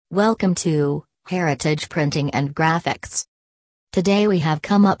Welcome to Heritage Printing and Graphics. Today we have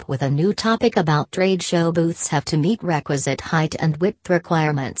come up with a new topic about trade show booths have to meet requisite height and width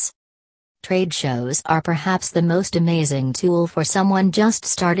requirements. Trade shows are perhaps the most amazing tool for someone just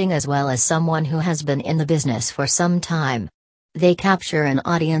starting as well as someone who has been in the business for some time. They capture an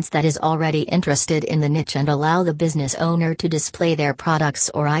audience that is already interested in the niche and allow the business owner to display their products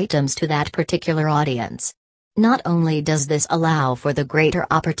or items to that particular audience. Not only does this allow for the greater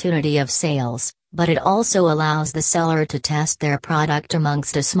opportunity of sales, but it also allows the seller to test their product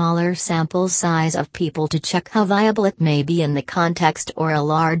amongst a smaller sample size of people to check how viable it may be in the context or a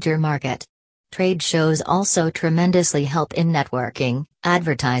larger market. Trade shows also tremendously help in networking,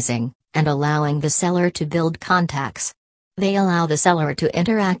 advertising, and allowing the seller to build contacts. They allow the seller to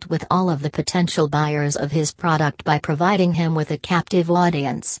interact with all of the potential buyers of his product by providing him with a captive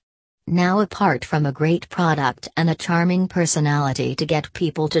audience. Now, apart from a great product and a charming personality to get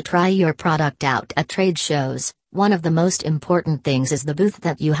people to try your product out at trade shows, one of the most important things is the booth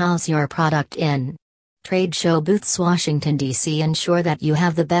that you house your product in. Trade show booths Washington, D.C. ensure that you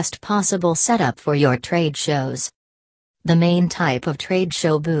have the best possible setup for your trade shows. The main type of trade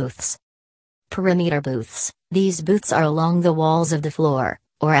show booths. Perimeter booths. These booths are along the walls of the floor,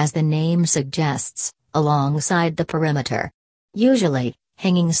 or as the name suggests, alongside the perimeter. Usually,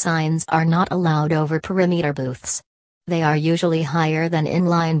 hanging signs are not allowed over perimeter booths. They are usually higher than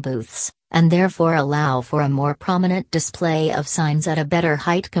inline booths, and therefore allow for a more prominent display of signs at a better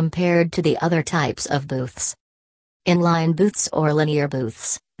height compared to the other types of booths. Inline booths or linear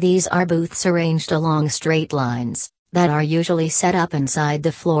booths. These are booths arranged along straight lines, that are usually set up inside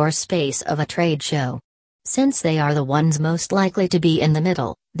the floor space of a trade show. Since they are the ones most likely to be in the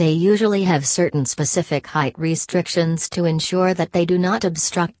middle, they usually have certain specific height restrictions to ensure that they do not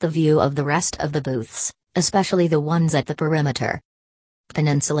obstruct the view of the rest of the booths, especially the ones at the perimeter.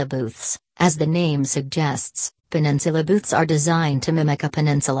 Peninsula booths. As the name suggests, peninsula booths are designed to mimic a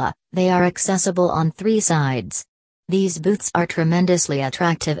peninsula. They are accessible on three sides. These booths are tremendously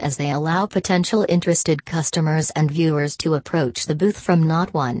attractive as they allow potential interested customers and viewers to approach the booth from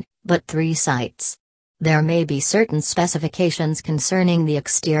not one, but three sites. There may be certain specifications concerning the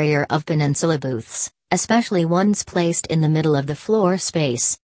exterior of peninsula booths, especially ones placed in the middle of the floor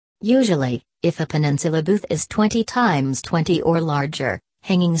space. Usually, if a peninsula booth is 20 × 20 or larger,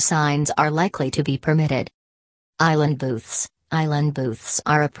 hanging signs are likely to be permitted. Island booths. Island booths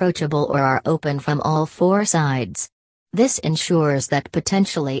are approachable or are open from all four sides. This ensures that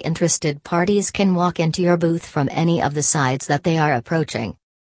potentially interested parties can walk into your booth from any of the sides that they are approaching.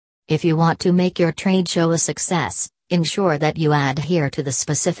 If you want to make your trade show a success, ensure that you adhere to the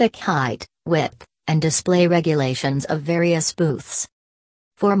specific height, width, and display regulations of various booths.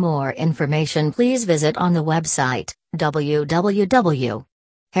 For more information, please visit on the website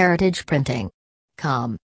www.heritageprinting.com.